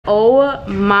Oh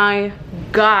my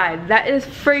god, that is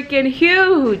freaking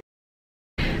huge.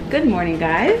 Good morning,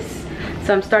 guys.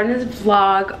 So I'm starting this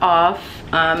vlog off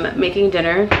making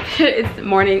dinner. It's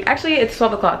morning, actually it's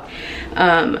 12 o'clock,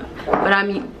 but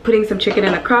I'm putting some chicken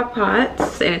in the crock pot,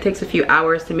 and it takes a few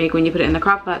hours to make when you put it in the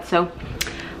crock pot. So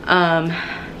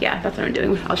yeah, that's what I'm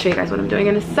doing. I'll show you guys what I'm doing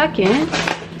in a second.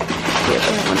 See if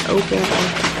I have one open.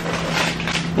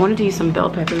 I wanted to use some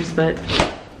bell peppers, but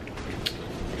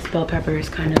bell pepper is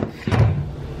kind of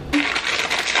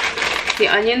the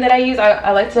onion that I use.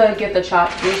 I like to get these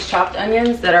chopped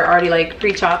onions that are already like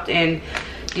pre-chopped, and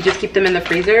you just keep them in the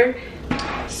freezer.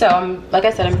 So like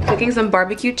I said, I'm cooking some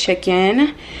barbecue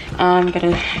chicken. I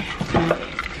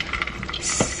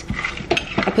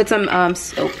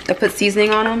put seasoning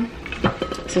on them.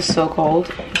 This is so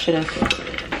cold. I should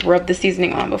have rubbed the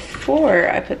seasoning on before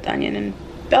I put the onion and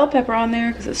bell pepper on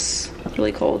there because it's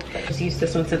really cold. Just use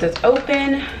this one since it's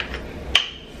open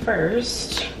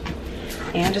first,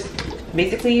 and just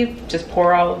basically just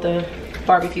pour all of the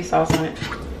barbecue sauce on it.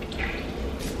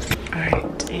 All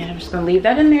right, and I'm just gonna leave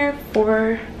that in there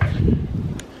for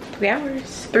 3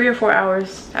 or 4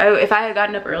 hours. If I had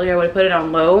gotten up earlier, I would have put it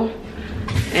on low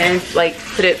and like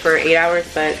put it for 8 hours,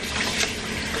 but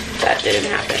that didn't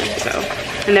happen, so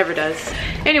it never does.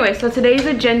 Anyway, so today's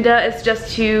agenda is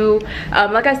just to,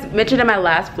 like I mentioned in my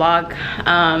last vlog,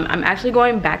 I'm actually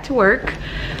going back to work,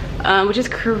 which is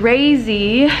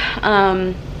crazy.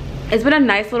 It's been a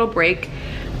nice little break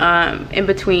in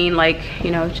between, like,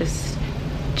 you know, just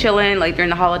chilling like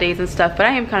during the holidays and stuff, but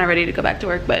I am kind of ready to go back to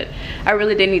work. But I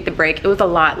really did need the break. It was a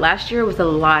lot. Last year was a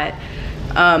lot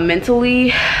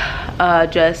mentally,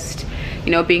 just,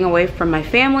 you know, being away from my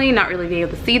family, not really being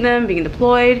able to see them, being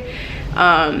deployed.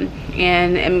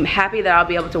 And I'm happy that I'll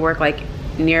be able to work like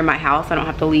near my house. I don't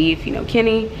have to leave, you know,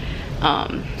 Kenny.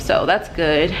 So that's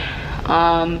good.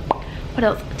 What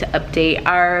else to update?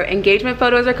 Our engagement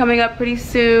photos are coming up pretty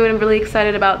soon. I'm really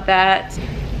excited about that.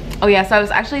 Oh yeah, so I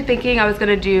was actually thinking I was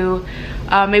gonna do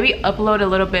maybe upload a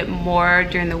little bit more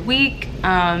during the week.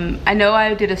 I know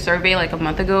I did a survey like a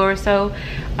month ago or so,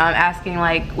 asking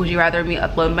like, would you rather me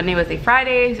upload Monday, Wednesday,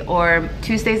 Fridays, or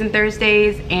Tuesdays and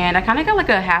Thursdays? And I kind of got like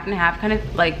a half and half, kind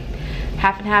of like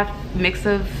half and half mix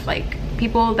of like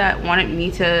people that wanted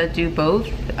me to do both.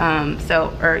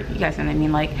 Or you guys know what I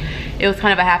mean, like it was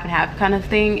kind of a half and half kind of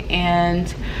thing.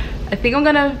 And I think I'm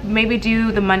gonna maybe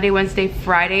do the Monday, Wednesday,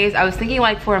 Fridays. I was thinking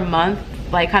like for a month,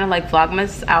 like kind of like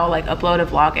Vlogmas, I'll like upload a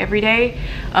vlog every day,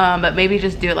 but maybe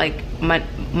just do it like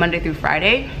Monday through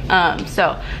Friday.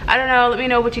 So I don't know, let me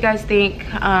know what you guys think.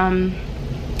 I'm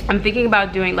thinking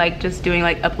about doing like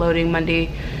uploading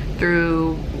Monday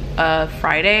through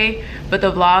Friday, but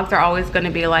the vlogs are always going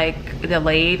to be like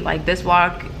delayed. Like this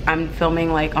vlog I'm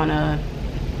filming like on a,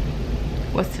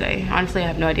 what's today? Honestly, I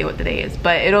have no idea what the day is,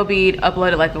 but it'll be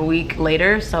uploaded like a week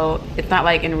later, so it's not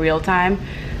like in real time.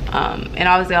 And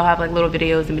obviously I'll have like little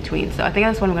videos in between, so I think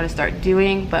that's what I'm going to start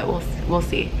doing, but we'll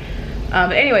see.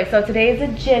 But anyway, so today's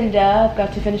agenda, I've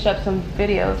got to finish up some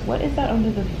videos. What is that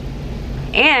under the,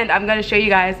 and I'm going to show you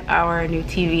guys our new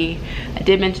TV. I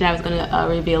did mention I was going to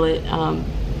reveal it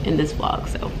in this vlog.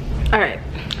 So all right,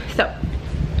 so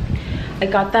I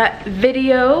got that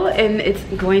video and it's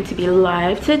going to be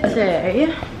live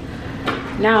today.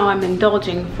 Now I'm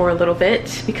indulging for a little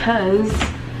bit because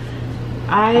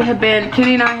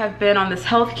Kenny and I have been on this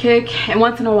health kick, and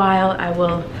once in a while I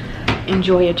will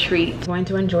enjoy a treat. I'm going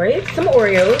to enjoy some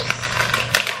Oreos,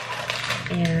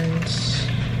 and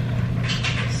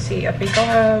let's see, I think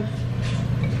I'll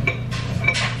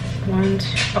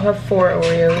have 4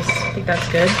 Oreos. I think that's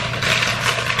good.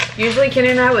 Usually Kenny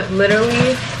and I would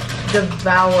literally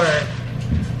devour.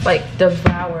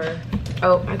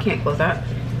 Oh, I can't close that.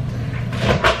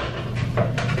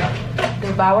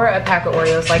 Devour a pack of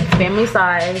Oreos, like family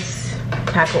size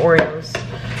pack of Oreos.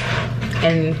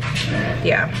 And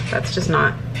yeah, that's just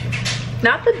not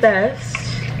the best.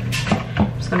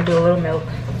 I'm just gonna do a little milk.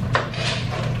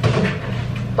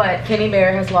 But Kenny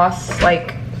Bear has lost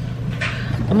like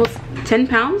almost 10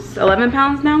 pounds, 11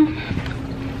 pounds now.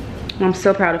 I'm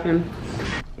so proud of him.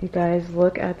 You guys,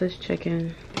 look at this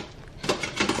chicken.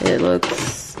 It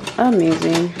looks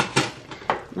amazing.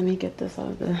 Let me get this out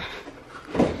of the,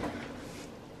 oh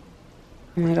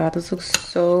my god, this looks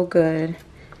so good.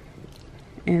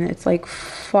 And it's like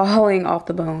falling off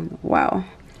the bone. Wow.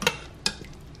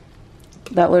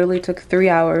 That literally took 3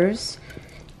 hours.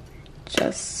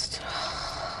 Just,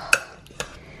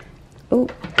 oh,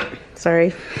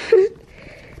 sorry.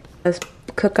 Let's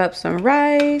cook up some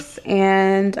rice,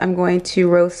 and I'm going to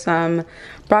roast some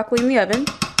broccoli in the oven,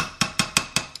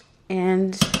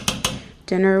 and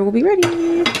dinner will be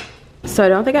ready. So I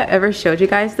don't think I ever showed you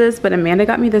guys this, but Amanda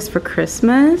got me this for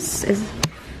Christmas.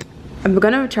 I'm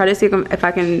gonna try to see if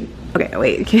I can, okay,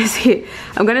 wait, you can't see it.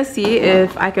 I'm gonna see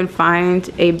if I can find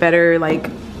a better like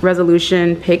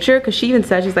resolution picture, because she even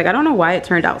said, she's like, I don't know why it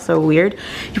turned out so weird.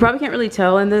 You probably can't really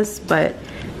tell in this, but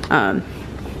yeah,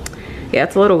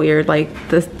 it's a little weird. Like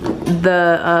it's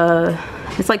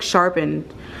like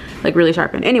sharpened, like really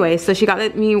sharpened. Anyway, so she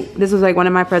got me, this was like one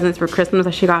of my presents for Christmas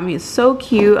that she got me. It's so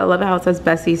cute. I love how it says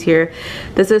Bessie's here.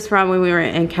 This is from when we were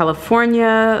in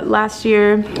California last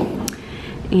year.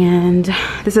 And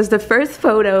this is the first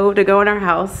photo to go in our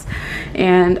house.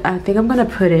 And I think I'm gonna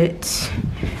put it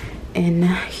in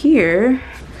here.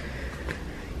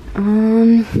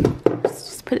 Let's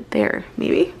just put it there,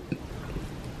 maybe.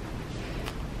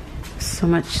 So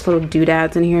much little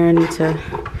doodads in here I need to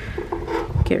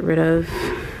get rid of.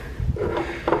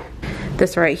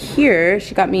 This right here,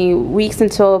 she got me Weeks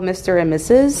Until Mr. and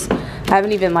Mrs. I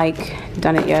haven't even like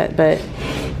done it yet, but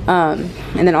and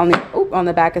then on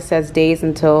the back it says Days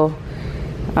Until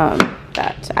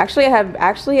that. Actually, I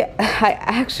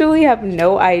actually have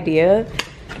no idea.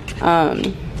 So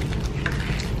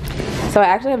I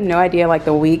actually have no idea like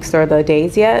the weeks or the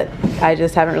days yet. I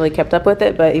just haven't really kept up with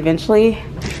it, but eventually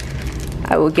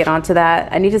I will get onto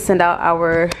that. I need to send out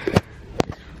our,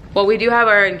 well, we do have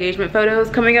our engagement photos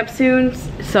coming up soon.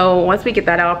 So once we get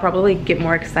that out, I'll probably get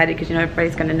more excited, because you know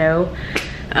everybody's gonna know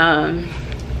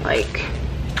like,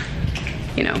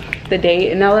 you know, the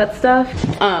date and all that stuff.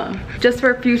 Just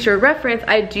for future reference,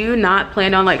 I do not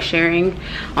plan on like sharing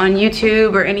on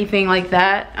YouTube or anything like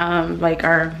that, like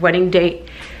our wedding date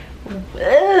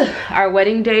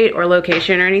or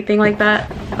location or anything like that.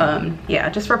 Yeah,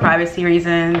 just for privacy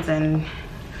reasons and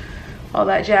all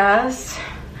that jazz.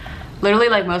 Literally,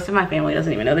 like, most of my family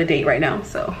doesn't even know the date right now,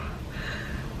 so.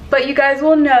 But you guys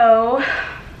will know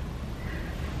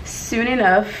soon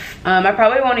enough. I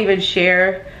probably won't even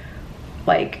share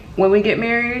like when we get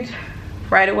married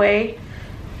right away,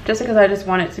 just because I just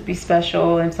want it to be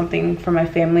special and something for my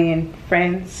family and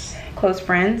friends, close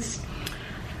friends.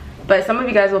 But some of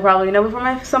you guys will probably know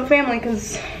from some family,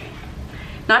 because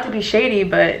not to be shady,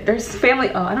 but there's family.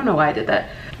 Oh, I don't know why I did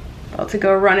that. About to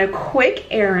go run a quick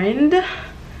errand.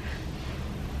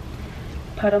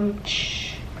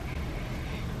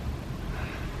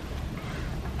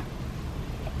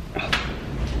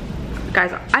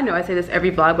 Guys, I know I say this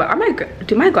every vlog, but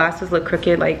do my glasses look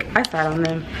crooked? Like, I sat on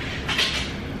them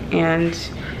and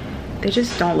they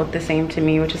just don't look the same to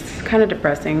me, which is kind of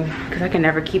depressing, because I can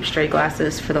never keep straight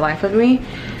glasses for the life of me.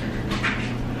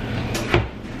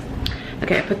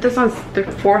 Okay, I put this on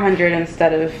 400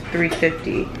 instead of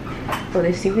 350. So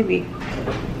they seem to be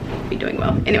doing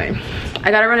well. Anyway,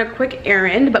 I gotta run a quick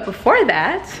errand, but before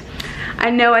that, I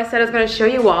know I said I was gonna show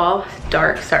you all,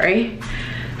 dark, sorry.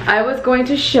 I was going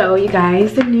to show you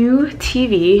guys the new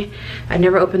TV. I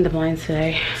never opened the blinds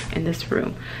today in this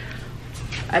room.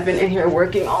 I've been in here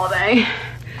working all day.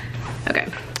 Okay,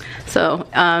 so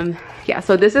yeah,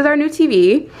 so this is our new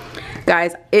TV.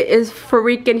 Guys, it is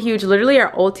freaking huge. Literally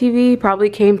our old TV probably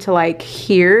came to like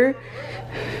here.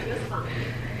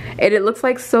 And it looks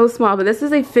like so small, but this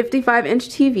is a 55-inch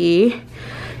TV.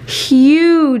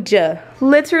 Huge.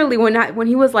 Literally, when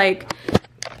he was like,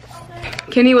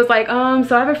 Kenny was like,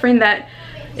 so I have a friend that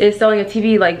is selling a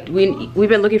TV. Like, we've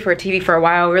been looking for a TV for a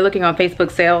while. We were looking on Facebook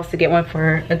sales to get one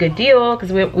for a good deal,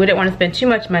 because we didn't want to spend too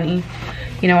much money,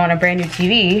 you know, on a brand new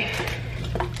TV.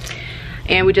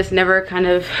 And we just never kind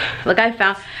of, like,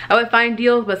 I would find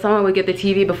deals, but someone would get the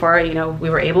TV before, you know, we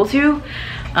were able to.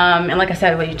 And like I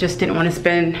said, we just didn't want to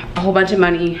spend a whole bunch of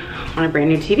money on a brand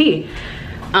new TV.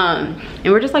 And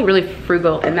we're just like really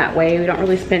frugal in that way. We don't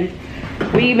really spend,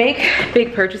 we make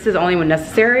big purchases only when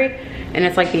necessary. And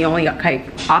it's like the only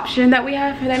option that we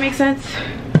have, if that makes sense.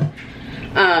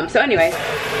 So anyway,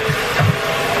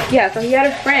 yeah, so he had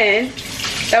a friend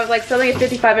that was like selling a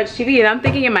 55-inch TV, and I'm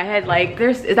thinking in my head, like,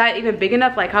 is that even big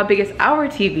enough? Like, how big is our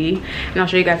TV? And I'll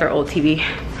show you guys our old TV.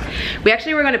 We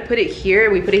actually were gonna put it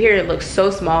here. We put it here, it looks so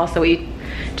small, so we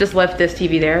just left this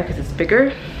TV there because it's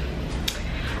bigger.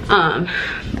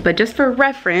 But just for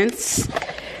reference,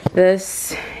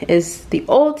 this is the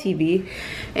old TV,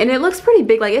 and it looks pretty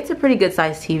big. Like, it's a pretty good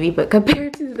sized TV, but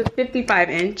compared to the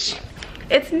 55-inch,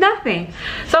 it's nothing.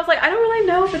 So I was like, I don't really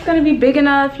know if it's gonna be big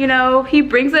enough, you know. He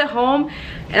brings it home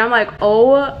and I'm like,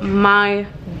 oh my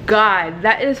God,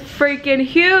 that is freaking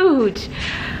huge.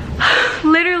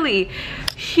 Literally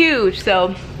huge.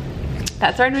 So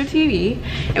that's our new TV,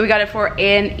 and we got it for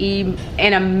an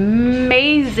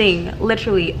amazing,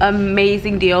 literally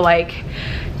amazing deal. Like,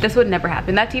 this would never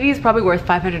happen. That TV is probably worth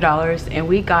 $500, and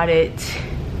we got it,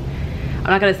 I'm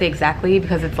not gonna say exactly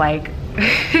because it's like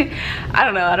I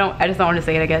don't know, I just don't want to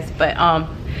say it, I guess. But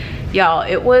y'all,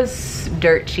 it was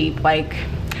dirt cheap. Like,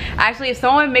 actually, if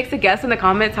someone makes a guess in the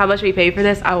comments how much we paid for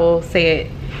this, I will say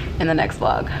it in the next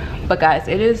vlog. But guys,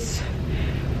 it is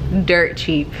dirt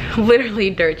cheap, literally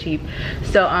dirt cheap.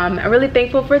 So I'm really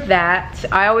thankful for that.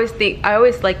 I always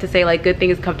like to say, like, good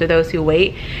things come to those who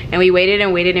wait, and we waited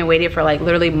and waited and waited for like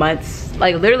literally months,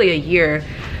 like literally a year.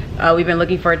 We've been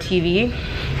looking for a TV.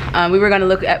 We were gonna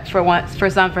look at for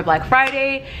some for Black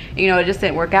Friday. You know, it just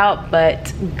didn't work out,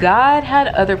 but God had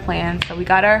other plans. So we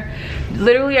got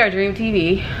literally our dream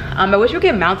TV. I wish we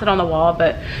could mount it on the wall,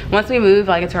 but once we move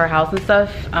like into our house and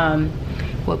stuff,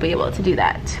 we'll be able to do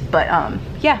that. But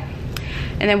yeah.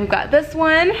 And then we've got this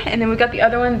one, and then we've got the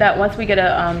other one that once we get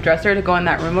a dresser to go in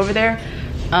that room over there,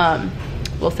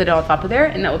 we'll sit on top of there,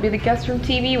 and that will be the guest room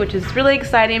TV, which is really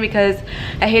exciting because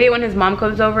I hate it when his mom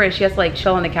comes over and she has to like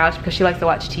chill on the couch because she likes to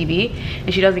watch TV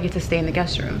and she doesn't get to stay in the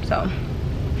guest room. So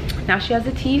now she has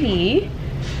a TV.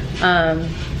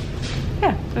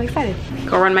 Yeah, I'm excited.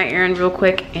 Go run my errand real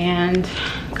quick and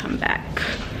come back.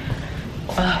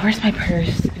 Where's my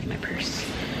purse? There's my purse.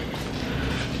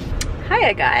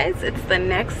 Hiya guys, it's the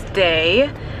next day,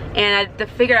 and I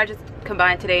figured I just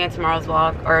combine today and tomorrow's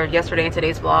vlog, or yesterday and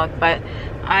today's vlog. But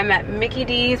I'm at Mickey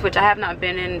D's, which I have not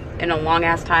been in a long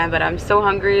ass time, but I'm so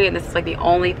hungry, and this is like the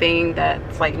only thing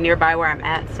that's like nearby where I'm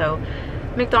at, so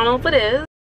McDonald's it is.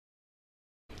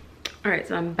 All right,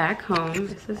 so I'm back home.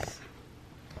 Let's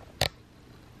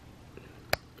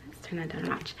turn that down a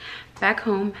notch. Back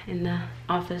home in the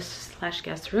office /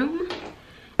 guest room,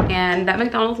 and that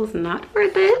McDonald's was not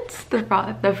worth it.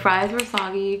 The fries were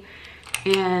soggy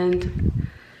and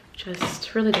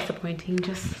just really disappointing,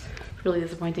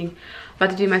 About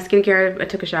to do my skincare. I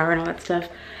took a shower and all that stuff,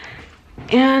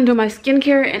 and do my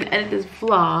skincare and edit this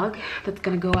vlog that's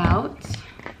gonna go out.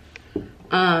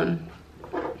 I'm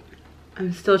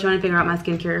still trying to figure out my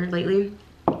skincare lately.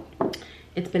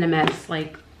 It's been a mess,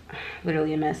 like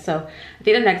literally a mess. So I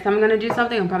think the next time I'm gonna do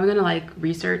something, I'm probably gonna like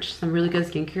research some really good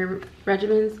skincare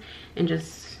regimens and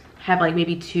just have like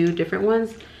maybe 2 different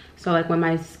ones. So like when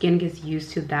my skin gets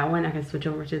used to that one, I can switch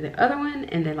over to the other one,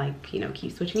 and then like, you know,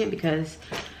 keep switching it, because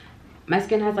my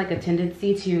skin has like a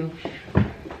tendency to,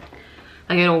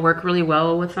 like, it'll work really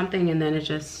well with something and then it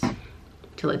just,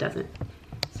 till it doesn't.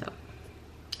 So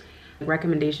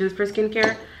recommendations for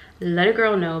skincare, let a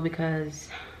girl know, because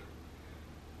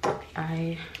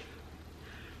I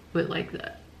would like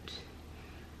that.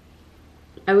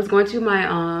 I was going to my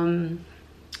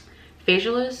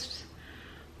facialist.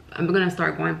 I'm gonna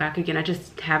start going back again. I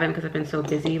just haven't, because I've been so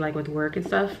busy like with work and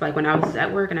stuff, like when I was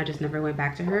at work, and I just never went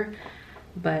back to her.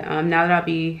 But now that I'll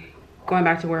be going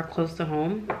back to work close to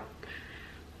home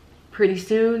pretty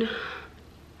soon,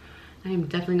 I am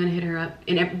definitely gonna hit her up.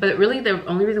 But really the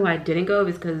only reason why I didn't go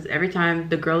is because every time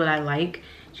the girl that I like,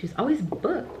 she's always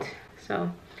booked.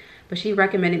 So, but she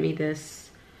recommended me this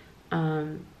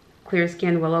Clear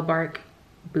Skin Willow Bark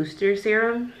Booster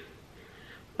Serum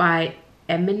by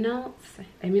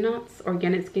Eminence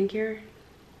Organic Skincare.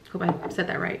 Hope I said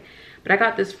that right. But I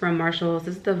got this from Marshall's.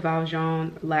 This is the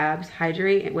Valjean Labs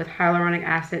Hydrate with hyaluronic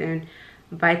acid and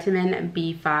vitamin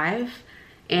B5.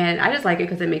 And I just like it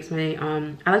because it makes my,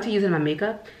 I like to use it in my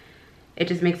makeup. It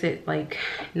just makes it like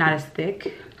not as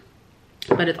thick,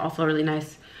 but it's also really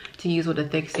nice to use with a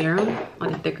thick serum,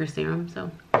 like a thicker serum.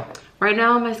 So right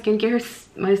now my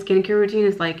skincare routine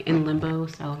is like in limbo.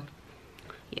 So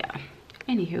yeah,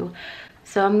 anywho.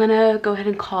 So I'm gonna go ahead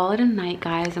and call it a night,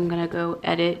 guys. I'm gonna go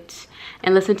edit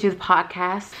and listen to the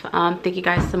podcast. Thank you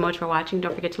guys so much for watching.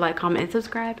 Don't forget to like, comment, and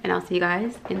subscribe, and I'll see you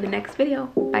guys in the next video.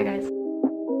 Bye, guys.